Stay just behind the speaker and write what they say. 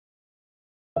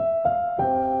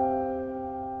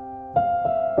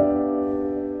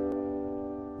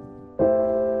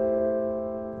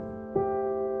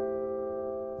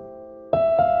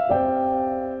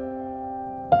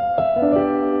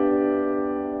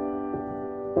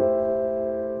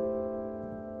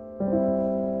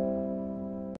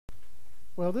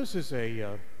Well, this is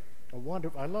a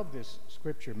wonderful, I love this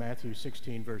scripture, Matthew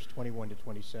 16, verse 21 to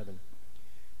 27.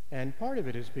 And part of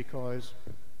it is because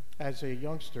as a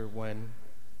youngster,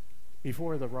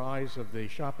 before the rise of the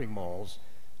shopping malls,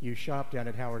 you shopped down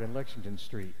at Howard and Lexington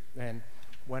Street. And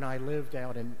when I lived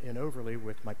out in Overley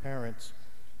with my parents,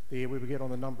 we would get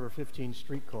on the number 15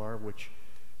 streetcar, which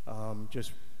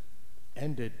just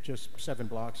ended just 7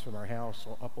 blocks from our house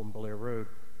up on Blair Road.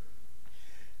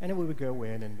 And then we would go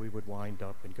in and we would wind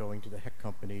up in going to the Heck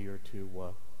Company or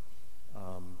to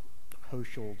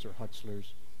Hochschild's or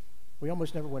Hutzler's. We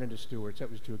almost never went into Stewart's.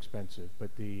 That was too expensive. But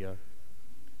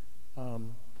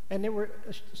and there were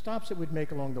stops that we'd make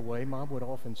along the way. Mom would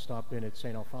often stop in at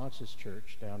St. Alphonsus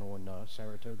Church down on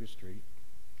Saratoga Street.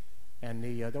 And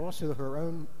also her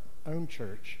own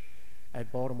church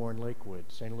at Baltimore and Lakewood,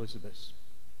 St. Elizabeth's.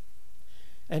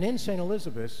 And in St.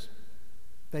 Elizabeth's,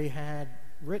 they had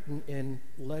written in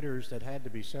letters that had to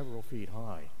be several feet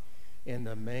high in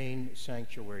the main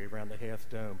sanctuary around the half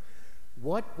dome,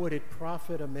 "What would it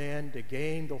profit a man to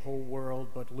gain the whole world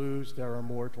but lose their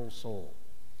immortal soul?"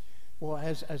 Well,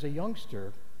 as a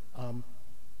youngster,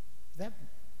 that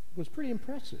was pretty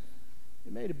impressive.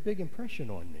 It made a big impression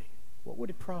on me. What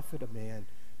would it profit a man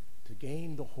to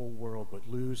gain the whole world but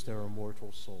lose their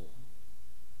immortal soul?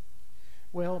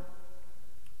 Well,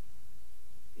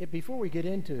 before we get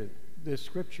into this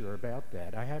scripture about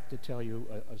that, I have to tell you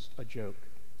a joke.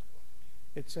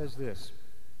 It says this: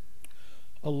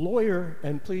 a lawyer,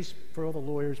 and please, for all the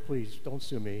lawyers, please don't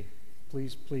sue me.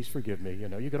 Please forgive me. You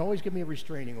know, you can always give me a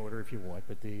restraining order if you want,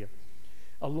 but a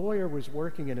lawyer was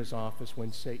working in his office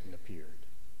when Satan appeared.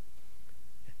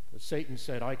 Satan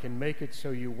said, "I can make it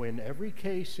so you win every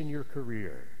case in your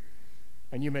career,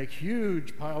 and you make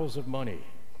huge piles of money.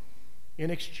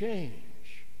 In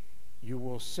exchange, you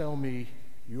will sell me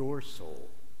your soul,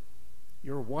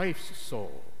 your wife's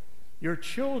soul, your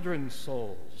children's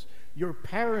souls, your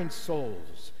parents'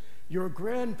 souls, your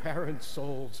grandparents'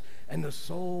 souls, and the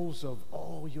souls of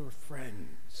all your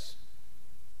friends."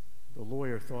 The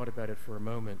lawyer thought about it for a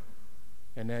moment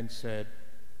and then said,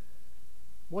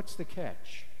 "What's the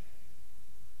catch?"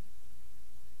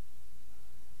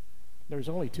 There's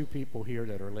only 2 people here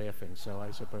that are laughing, so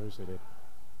I suppose that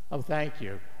oh, thank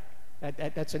you.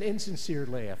 That's an insincere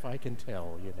laugh, I can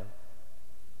tell, you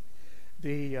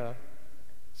know.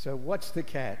 So what's the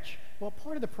catch? Well,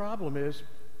 part of the problem is,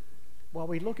 while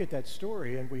we look at that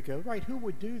story and we go, right, who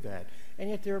would do that?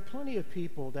 And yet there are plenty of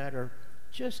people that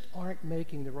just aren't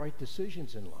making the right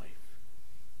decisions in life.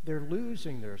 They're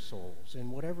losing their souls in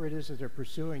whatever it is that they're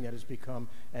pursuing that has become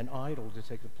an idol to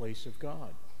take the place of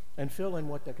God. And fill in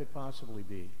what that could possibly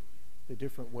be, the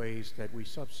different ways that we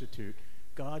substitute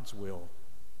God's will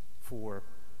for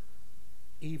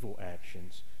evil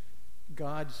actions,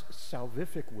 God's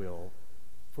salvific will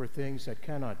for things that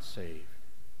cannot save,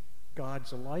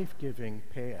 God's life-giving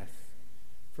path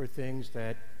for things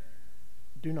that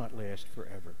do not last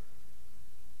forever.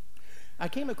 I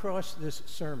came across this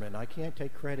sermon. I can't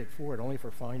take credit for it, only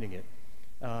for finding it.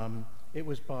 It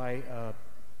was by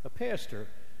a pastor,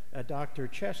 Dr.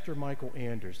 Chester Michael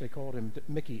Anders. They called him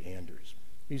Mickey Anders.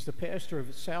 He's the pastor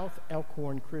of South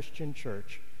Elkhorn Christian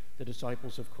Church, the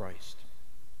Disciples of Christ.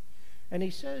 And he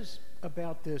says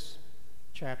about this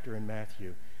chapter in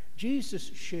Matthew, Jesus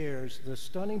shares the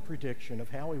stunning prediction of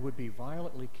how he would be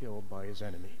violently killed by his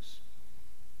enemies.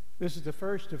 This is the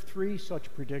first of 3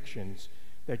 such predictions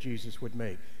that Jesus would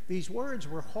make. These words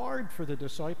were hard for the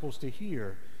disciples to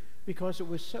hear because it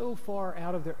was so far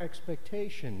out of their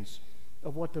expectations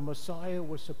of what the Messiah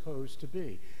was supposed to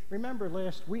be. Remember,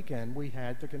 last weekend we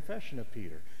had the confession of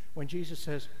Peter, when Jesus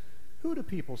says, "Who do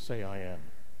people say I am?"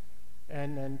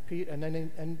 And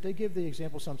they give the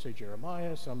example. Some say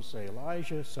Jeremiah, some say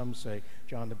Elijah, some say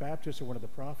John the Baptist or one of the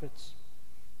prophets.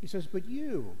 He says, "But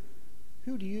you,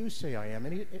 who do you say I am?"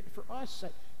 And for us,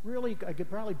 really, I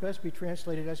could probably best be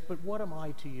translated as, "But what am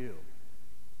I to you?"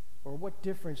 Or what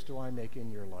difference do I make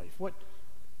in your life? What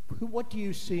do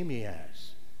you see me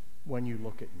as when you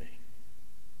look at me?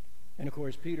 And of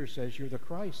course, Peter says, "You're the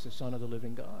Christ, the Son of the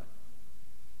living God."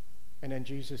 And then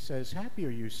Jesus says, "Happy are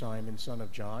you, Simon, son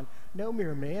of John. No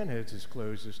mere man has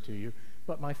disclosed this to you,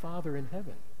 but my Father in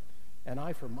heaven. And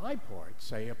I, for my part,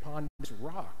 say, upon this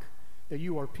rock that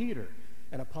you are Peter,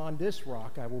 and upon this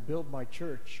rock I will build my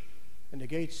church, and the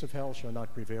gates of hell shall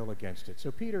not prevail against it."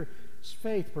 So Peter's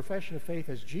faith, profession of faith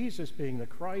as Jesus being the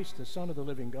Christ, the Son of the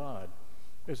living God,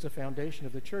 is the foundation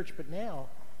of the church. But now,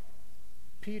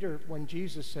 Peter, when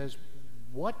Jesus says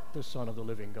what the Son of the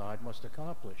living God must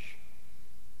accomplish,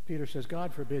 Peter says,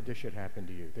 "God forbid this should happen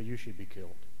to you, that you should be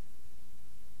killed.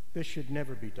 This should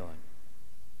never be done."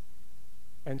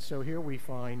 And so here we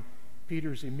find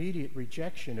Peter's immediate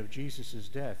rejection of Jesus'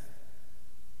 death.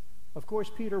 Of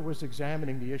course, Peter was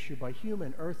examining the issue by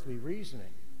human, earthly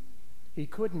reasoning. He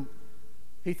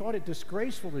thought it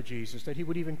disgraceful to Jesus that he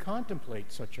would even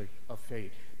contemplate such a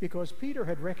fate, because Peter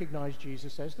had recognized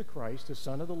Jesus as the Christ, the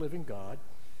Son of the living God.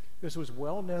 This was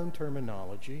well-known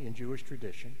terminology in Jewish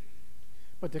tradition.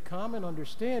 But the common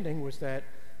understanding was that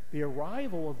the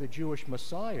arrival of the Jewish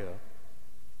Messiah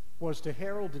was to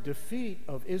herald the defeat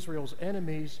of Israel's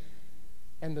enemies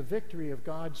and the victory of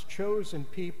God's chosen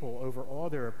people over all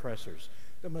their oppressors.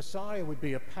 The Messiah would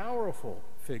be a powerful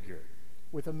figure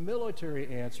with a military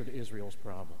answer to Israel's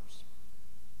problems.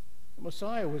 The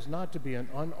Messiah was not to be an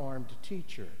unarmed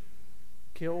teacher,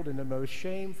 killed in the most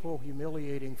shameful,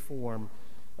 humiliating form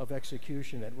of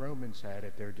execution that Romans had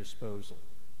at their disposal.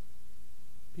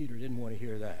 Peter didn't want to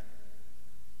hear that.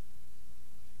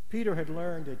 Peter had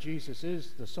learned that Jesus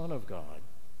is the Son of God,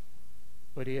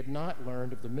 but he had not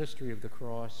learned of the mystery of the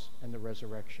cross and the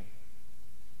resurrection.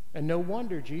 And no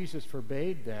wonder Jesus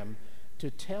forbade them to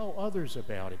tell others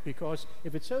about it, because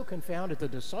if it so confounded the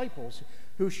disciples,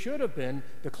 who should have been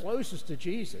the closest to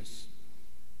Jesus,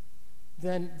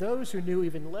 then those who knew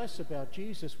even less about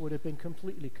Jesus would have been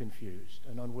completely confused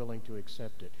and unwilling to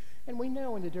accept it. And we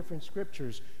know in the different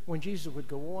scriptures, when Jesus would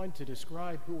go on to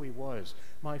describe who he was,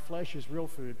 my flesh is real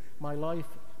food, my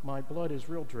blood is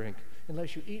real drink.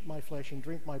 Unless you eat my flesh and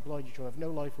drink my blood, you shall have no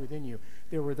life within you.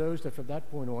 There were those that from that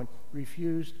point on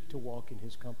refused to walk in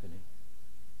his company.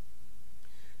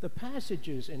 The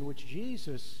passages in which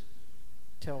Jesus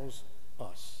tells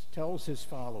his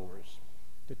followers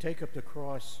to take up the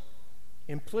cross,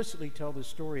 implicitly tell the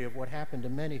story of what happened to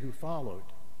many who followed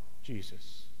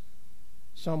Jesus.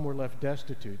 Some were left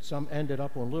destitute. Some ended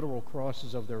up on literal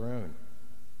crosses of their own.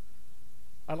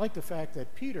 I like the fact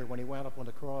that Peter, when he wound up on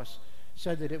the cross,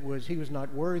 said that he was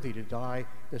not worthy to die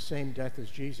the same death as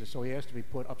Jesus, so he asked to be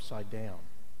put upside down.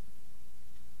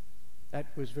 That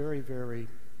was very, very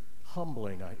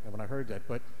humbling when I heard that.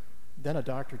 But then a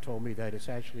doctor told me that it's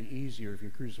actually easier if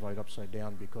you're crucified upside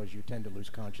down because you tend to lose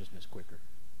consciousness quicker.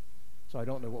 So I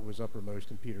don't know what was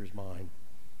uppermost in Peter's mind.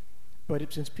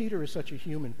 But since Peter is such a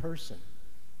human person,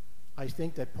 I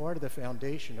think that part of the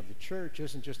foundation of the church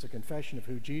isn't just a confession of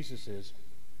who Jesus is,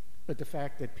 but the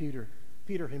fact that Peter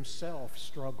himself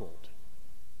struggled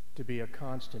to be a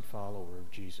constant follower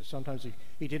of Jesus. Sometimes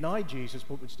he denied Jesus,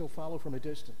 but would still follow from a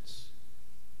distance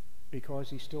because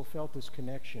he still felt this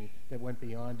connection that went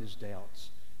beyond his doubts,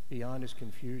 beyond his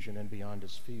confusion, and beyond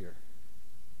his fear.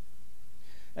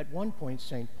 At one point,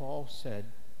 St. Paul said,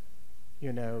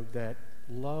 that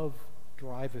love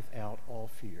driveth out all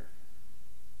fear.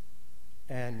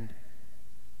 And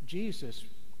Jesus,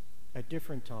 at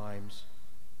different times,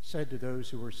 said to those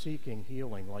who were seeking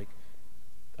healing, like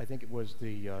I think it was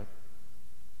the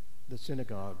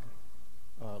synagogue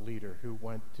leader who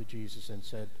went to Jesus and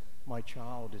said, my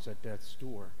child is at death's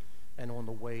door. And on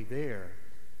the way there,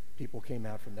 people came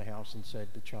out from the house and said,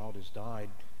 the child has died.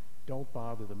 Don't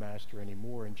bother the master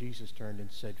anymore. And Jesus turned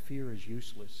and said, fear is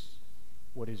useless.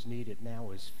 What is needed now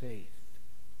is faith.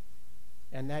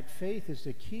 And that faith is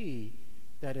the key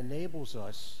that enables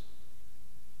us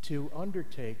to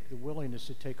undertake the willingness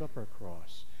to take up our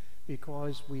cross,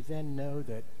 because we then know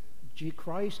that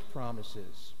Christ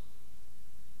promises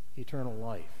eternal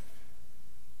life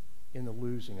in the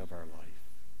losing of our life.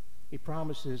 He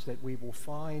promises that we will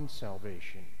find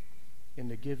salvation in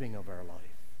the giving of our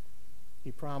life.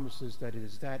 He promises that it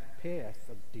is that path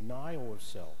of denial of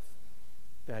self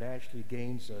that actually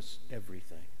gains us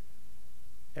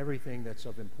everything that's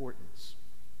of importance,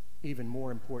 even more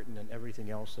important than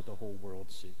everything else that the whole world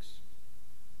seeks.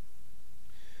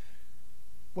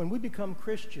 When we become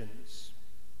Christians,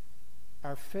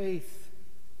 our faith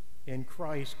in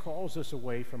Christ calls us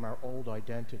away from our old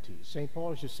identities. St.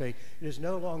 Paul used to say, it is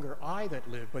no longer I that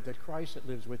live, but that Christ that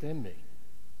lives within me.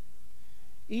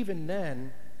 Even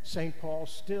then, St. Paul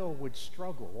still would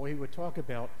struggle. Or he would talk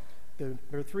about there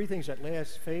are three things that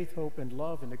last: faith, hope, and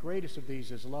love, and the greatest of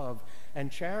these is love.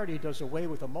 And charity does away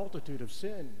with a multitude of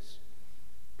sins.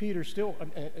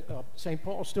 St.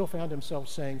 Paul still found himself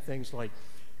saying things like,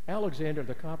 Alexander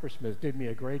the coppersmith did me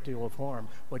a great deal of harm,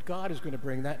 but God is going to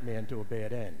bring that man to a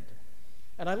bad end.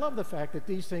 And I love the fact that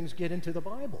these things get into the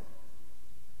Bible,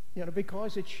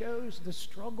 because it shows the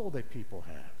struggle that people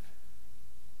have.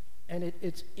 And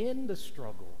it's in the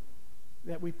struggle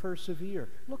that we persevere.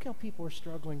 Look how people are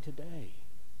struggling today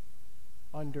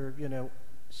under,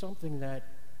 something that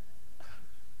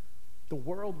the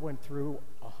world went through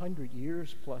 100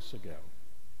 years plus ago,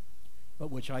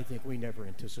 but which I think we never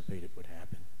anticipated would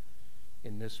happen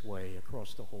in this way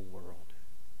across the whole world.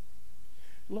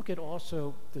 Look at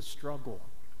also the struggle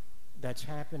that's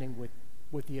happening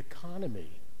with the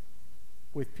economy,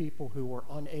 with people who are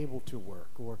unable to work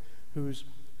or whose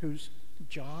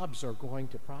jobs are going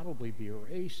to probably be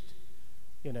erased,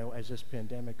 as this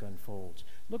pandemic unfolds.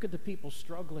 Look at the people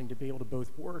struggling to be able to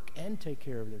both work and take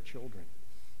care of their children.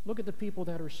 Look at the people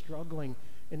that are struggling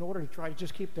in order to try to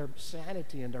just keep their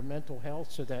sanity and their mental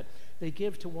health so that they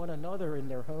give to one another in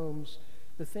their homes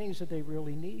the things that they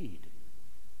really need.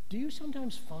 Do you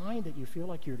sometimes find that you feel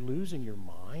like you're losing your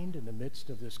mind in the midst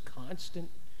of this constant,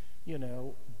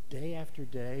 day after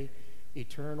day,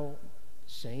 eternal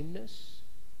sameness?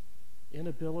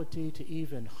 Inability to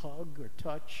even hug or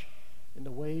touch in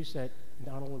the ways that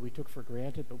not only we took for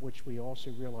granted, but which we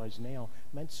also realize now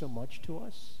meant so much to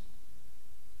us?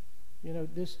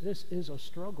 This is a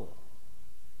struggle.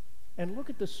 And look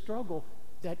at the struggle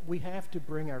that we have to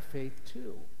bring our faith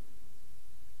to.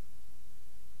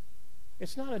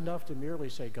 It's not enough to merely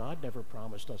say God never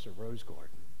promised us a rose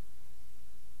garden.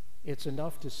 It's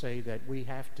enough to say that we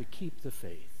have to keep the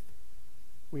faith.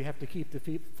 We have to keep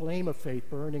the flame of faith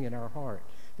burning in our heart.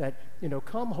 That,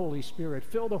 come Holy Spirit,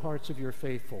 fill the hearts of your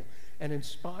faithful and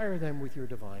inspire them with your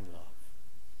divine love.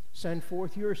 Send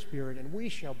forth your Spirit and we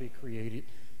shall be created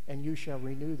and you shall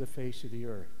renew the face of the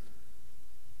earth.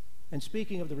 And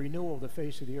speaking of the renewal of the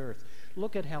face of the earth,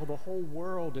 look at how the whole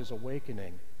world is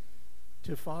awakening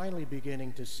to finally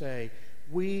beginning to say,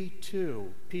 we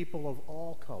too, people of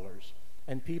all colors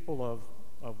and people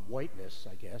of whiteness,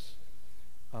 I guess,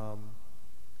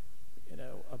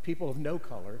 people of no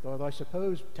color, though I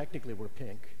suppose technically we're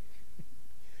pink,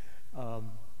 how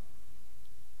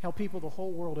people the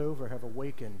whole world over have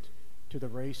awakened to the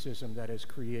racism that has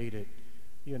created,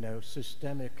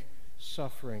 systemic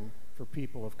suffering for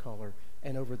people of color,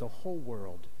 and over the whole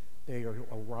world they are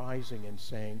arising and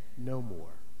saying, no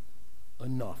more,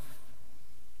 enough.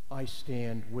 I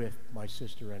stand with my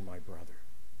sister and my brother.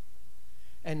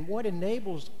 And what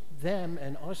enables them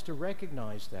and us to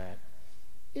recognize that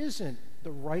isn't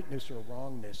the rightness or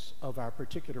wrongness of our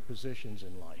particular positions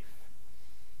in life.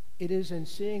 It is in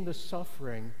seeing the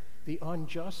suffering, the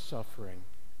unjust suffering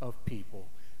of people,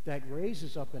 that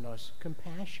raises up in us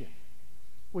compassion,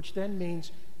 which then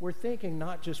means we're thinking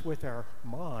not just with our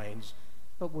minds,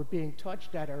 but we're being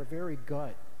touched at our very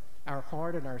gut, our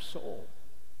heart and our soul.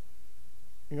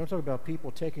 I'm talking about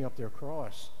people taking up their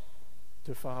cross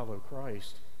to follow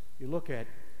Christ. You look at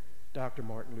Dr.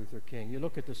 Martin Luther King, you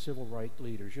look at the civil rights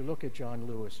leaders, you look at John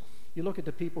Lewis, you look at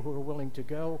the people who are willing to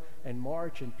go and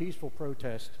march in peaceful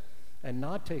protest and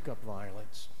not take up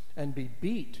violence and be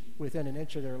beat within an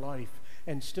inch of their life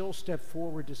and still step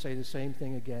forward to say the same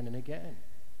thing again and again.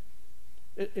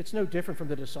 It's no different from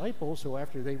the disciples who,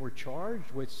 after they were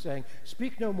charged with saying,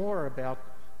 speak no more about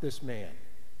this man,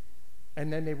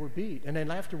 and then they were beat. And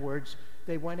then afterwards,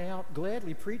 they went out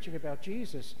gladly preaching about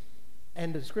Jesus.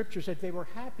 And the scripture said they were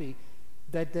happy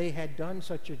that they had done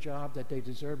such a job that they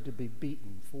deserved to be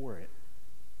beaten for it.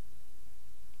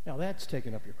 Now that's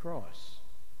taking up your cross.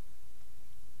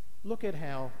 Look at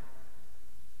how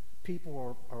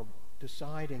people are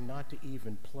deciding not to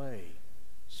even play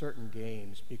certain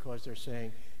games because they're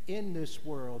saying, in this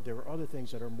world, there are other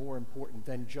things that are more important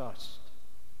than just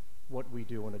what we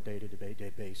do on a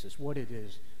day-to-day basis, what it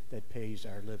is that pays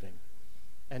our living.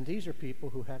 And these are people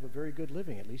who have a very good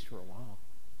living, at least for a while,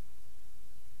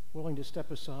 willing to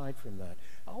step aside from that.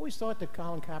 I always thought that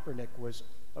Colin Kaepernick was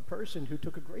a person who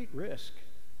took a great risk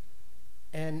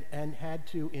and had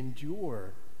to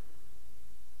endure,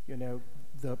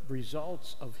 the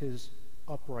results of his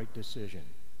upright decision.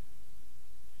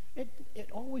 It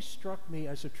always struck me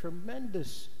as a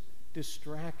tremendous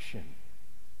distraction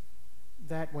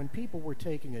that when people were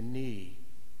taking a knee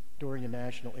during the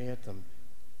national anthem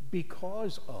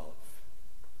because of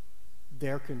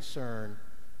their concern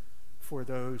for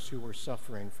those who were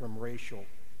suffering from racial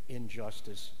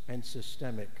injustice and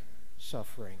systemic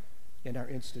suffering in our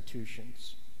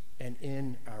institutions and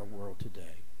in our world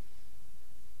today,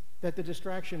 that the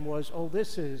distraction was,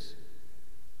 this is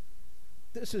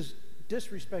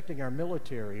disrespecting our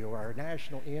military or our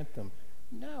national anthem.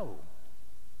 No.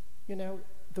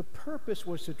 The purpose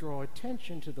was to draw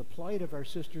attention to the plight of our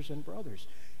sisters and brothers.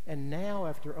 And now,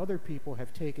 after other people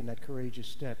have taken that courageous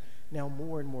step, now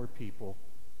more and more people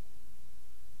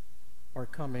are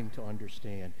coming to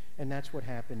understand. And that's what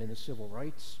happened in the civil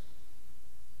rights.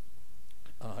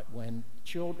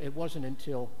 It wasn't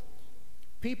until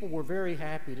people were very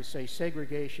happy to say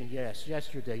segregation, yes,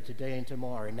 yesterday, today, and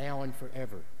tomorrow, now and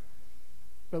forever.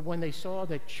 But when they saw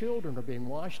that children were being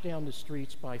washed down the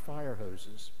streets by fire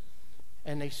hoses,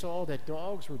 and they saw that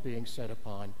dogs were being set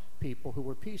upon people who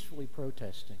were peacefully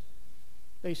protesting,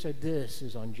 they said, this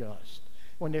is unjust.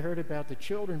 When they heard about the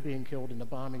children being killed in the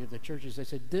bombing of the churches, they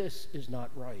said, this is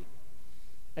not right.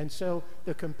 And so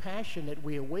the compassion that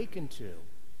we awaken to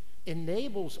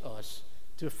enables us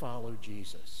to follow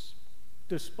Jesus,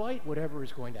 despite whatever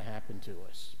is going to happen to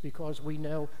us, because we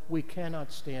know we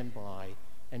cannot stand by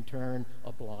and turn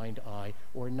a blind eye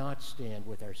or not stand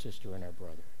with our sister and our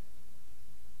brother.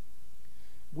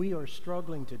 We are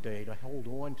struggling today to hold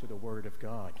on to the Word of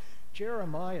God.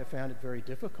 Jeremiah found it very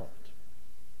difficult.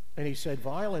 And he said,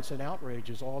 violence and outrage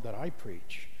is all that I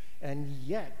preach. And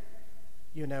yet,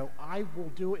 I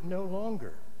will do it no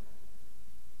longer.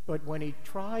 But when he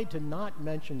tried to not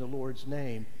mention the Lord's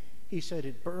name, he said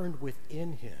it burned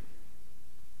within him,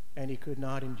 and he could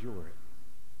not endure it.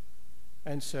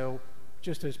 And so,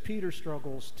 just as Peter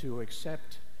struggles to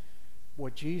accept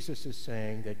what Jesus is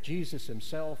saying, that Jesus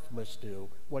himself must do,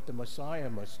 what the Messiah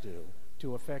must do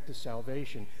to effect his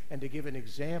salvation, and to give an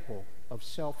example of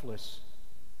selfless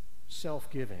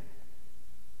self-giving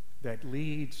that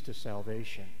leads to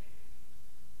salvation.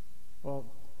 Well,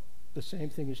 the same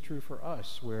thing is true for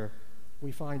us, where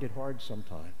we find it hard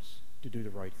sometimes to do the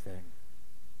right thing.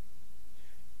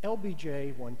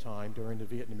 LBJ, one time during the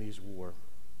Vietnamese War,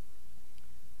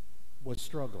 was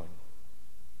struggling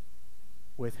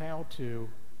with how to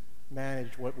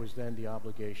manage what was then the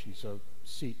obligations of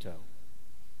SEATO,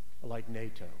 like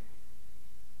NATO.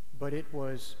 But it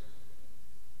was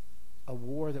a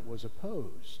war that was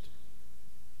opposed.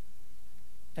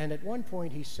 And at one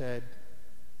point he said,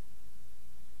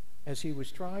 as he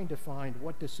was trying to find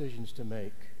what decisions to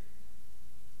make,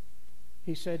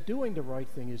 he said, doing the right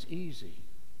thing is easy.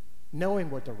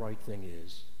 Knowing what the right thing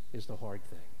is the hard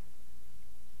thing.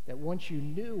 That once you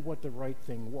knew what the right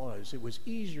thing was, it was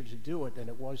easier to do it than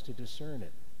it was to discern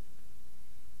it.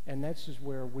 And this is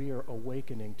where we are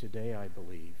awakening today, I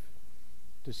believe,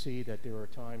 to see that there are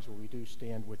times where we do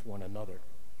stand with one another,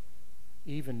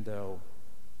 even though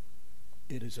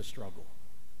it is a struggle.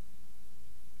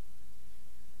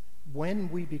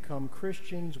 When we become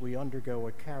Christians, we undergo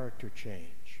a character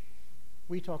change.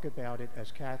 We talk about it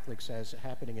as Catholics as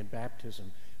happening in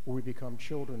baptism, where we become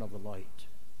children of the light.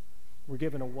 We're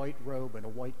given a white robe and a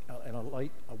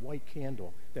white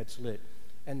candle that's lit.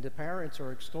 And the parents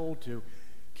are extolled to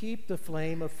keep the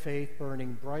flame of faith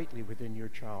burning brightly within your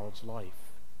child's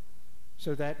life,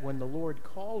 so that when the Lord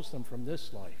calls them from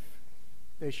this life,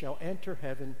 they shall enter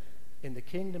heaven in the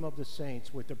kingdom of the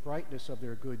saints with the brightness of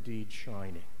their good deeds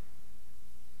shining.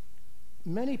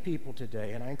 Many people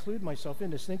today, and I include myself in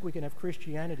this, think we can have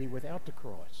Christianity without the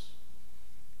cross.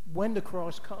 When the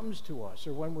cross comes to us,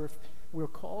 or when we're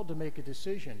called to make a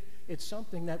decision, it's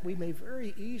something that we may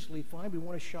very easily find we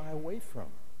want to shy away from.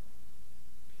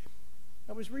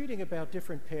 I was reading about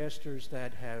different pastors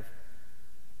that have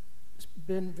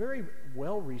been very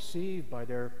well received by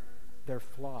their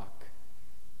flock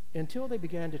until they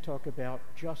began to talk about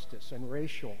justice and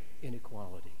racial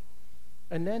inequality.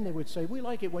 And then they would say, we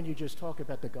like it when you just talk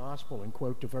about the gospel and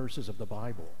quote the verses of the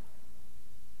Bible.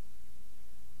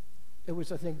 It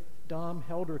was, I think, Dom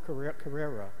Helder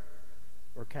Carrera,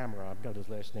 or Camera, I've got his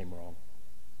last name wrong.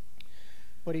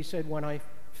 But he said, when I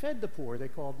fed the poor, they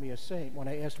called me a saint. When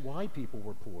I asked why people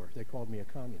were poor, they called me a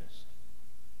communist.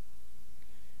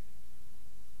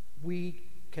 We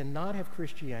cannot have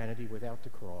Christianity without the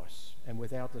cross and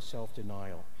without the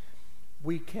self-denial.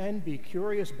 We can be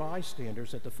curious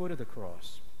bystanders at the foot of the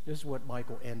cross. This is what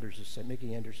Mickey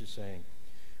Enders is saying.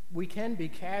 We can be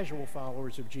casual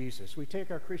followers of Jesus. We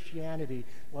take our Christianity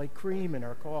like cream in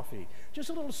our coffee. Just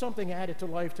a little something added to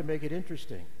life to make it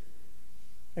interesting.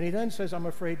 And he then says, I'm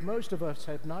afraid most of us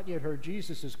have not yet heard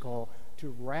Jesus' call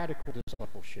to radical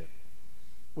discipleship.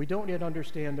 We don't yet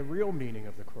understand the real meaning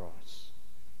of the cross.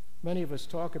 Many of us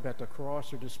talk about the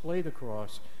cross or display the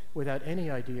cross without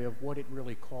any idea of what it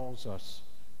really calls us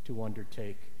to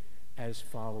undertake as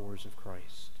followers of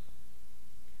Christ.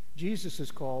 Jesus'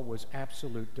 call was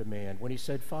absolute demand. When he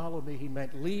said, follow me, he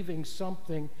meant leaving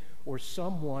something or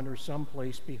someone or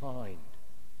someplace behind.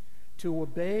 To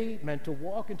obey meant to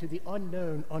walk into the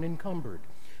unknown unencumbered,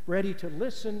 ready to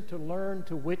listen, to learn,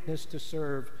 to witness, to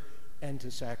serve, and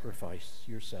to sacrifice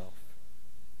yourself.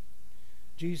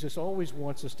 Jesus always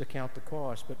wants us to count the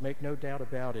cost, but make no doubt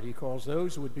about it, he calls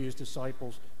those who would be his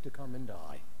disciples to come and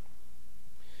die.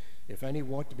 If any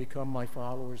want to become my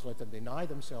followers, let them deny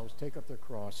themselves, take up their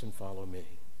cross, and follow me.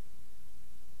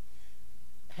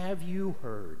 Have you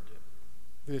heard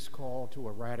this call to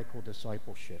a radical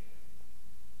discipleship?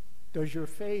 Does your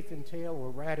faith entail a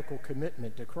radical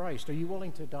commitment to Christ? Are you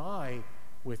willing to die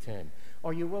with him?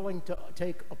 Are you willing to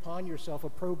take upon yourself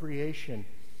appropriation,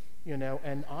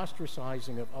 and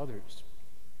ostracizing of others?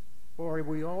 Or are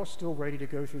we all still ready to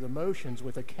go through the motions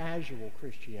with a casual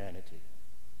Christianity?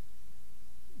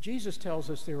 Jesus tells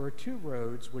us there are two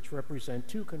roads which represent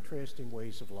two contrasting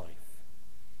ways of life.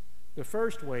 The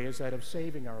first way is that of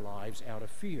saving our lives out of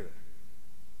fear.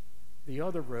 The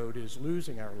other road is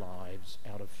losing our lives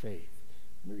out of faith.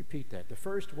 Let me repeat that. The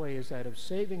first way is that of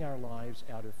saving our lives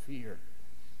out of fear.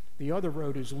 The other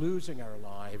road is losing our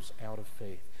lives out of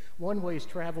faith. One way is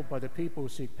traveled by the people who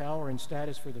seek power and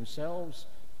status for themselves.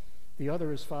 The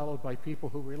other is followed by people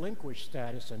who relinquish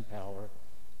status and power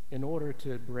in order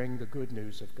to bring the good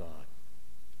news of God.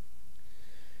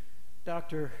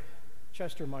 Dr.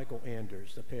 Chester Michael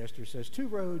Anders, the pastor, says, two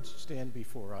roads stand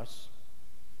before us.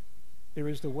 There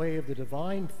is the way of the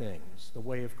divine things, the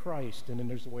way of Christ, and then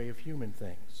there's the way of human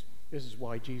things. This is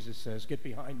why Jesus says, "Get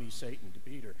behind me, Satan," to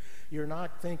Peter. You're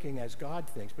not thinking as God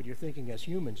thinks, but you're thinking as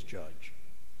humans judge.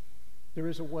 There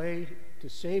is a way to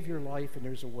save your life, and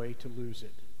there's a way to lose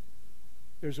it.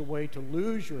 There's a way to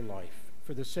lose your life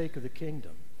for the sake of the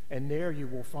kingdom, and there you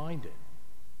will find it.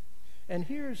 And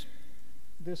here's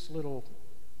this little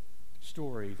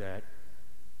story that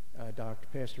Dr.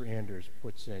 Pastor Anders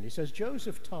puts in. He says,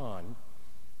 Joseph Ton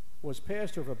was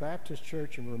pastor of a Baptist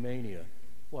church in Romania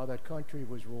while that country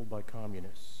was ruled by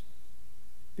communists.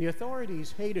 The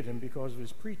authorities hated him because of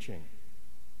his preaching.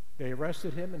 They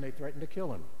arrested him and they threatened to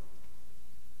kill him.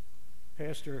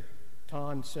 Pastor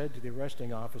Ton said to the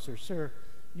arresting officer, "Sir,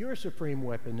 your supreme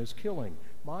weapon is killing.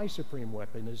 My supreme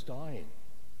weapon is dying.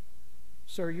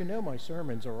 Sir, you know my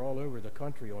sermons are all over the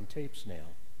country on tapes now.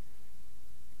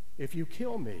 If you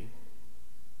kill me,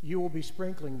 you will be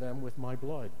sprinkling them with my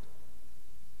blood.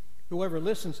 Whoever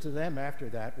listens to them after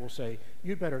that will say,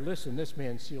 'You'd better listen, this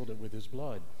man sealed it with his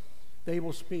blood.' They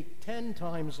will speak 10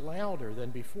 times louder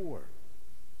than before.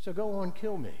 So go on,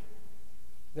 kill me.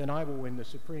 Then I will win the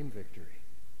supreme victory."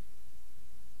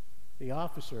 The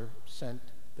officer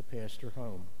sent the pastor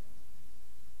home.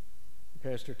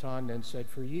 Pastor Ton then said,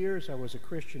 "For years I was a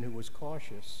Christian who was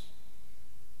cautious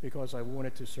because I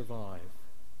wanted to survive.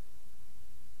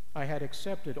 I had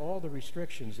accepted all the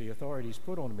restrictions the authorities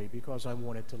put on me because I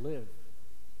wanted to live.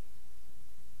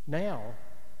 Now,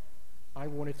 I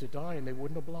wanted to die and they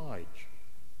wouldn't oblige.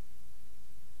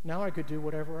 Now I could do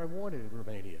whatever I wanted in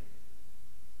Romania.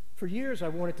 For years I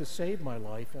wanted to save my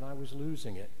life and I was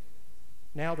losing it.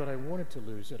 Now that I wanted to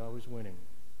lose it, I was winning."